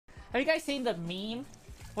Have you guys seen the meme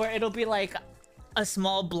where it'll be like a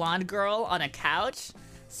small blonde girl on a couch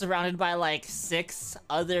surrounded by like 6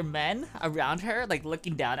 other men around her, like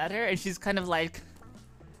looking down at her, and she's kind of like,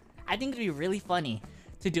 I think it'd be really funny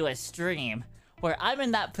to do a stream where I'm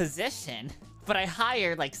in that position, but I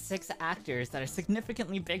hire like 6 actors that are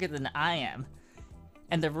significantly bigger than I am.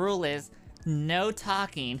 And the rule is no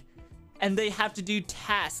talking, and they have to do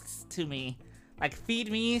tasks to me. Like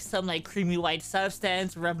feed me some like creamy white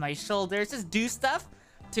substance, rub my shoulders, just do stuff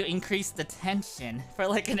to increase the tension for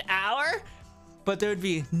like an hour, but there would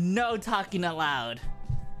be no talking allowed.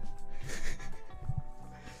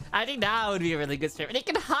 I think that would be a really good stream. And they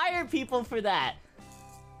can hire people for that.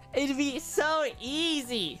 It'd be so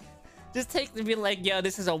easy. Just be like, yo,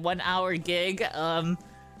 this is a 1-hour gig.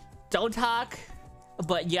 Don't talk,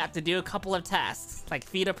 but you have to do a couple of tasks. Like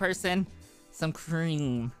feed a person some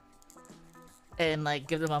cream and like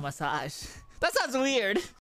give them a massage. That sounds weird.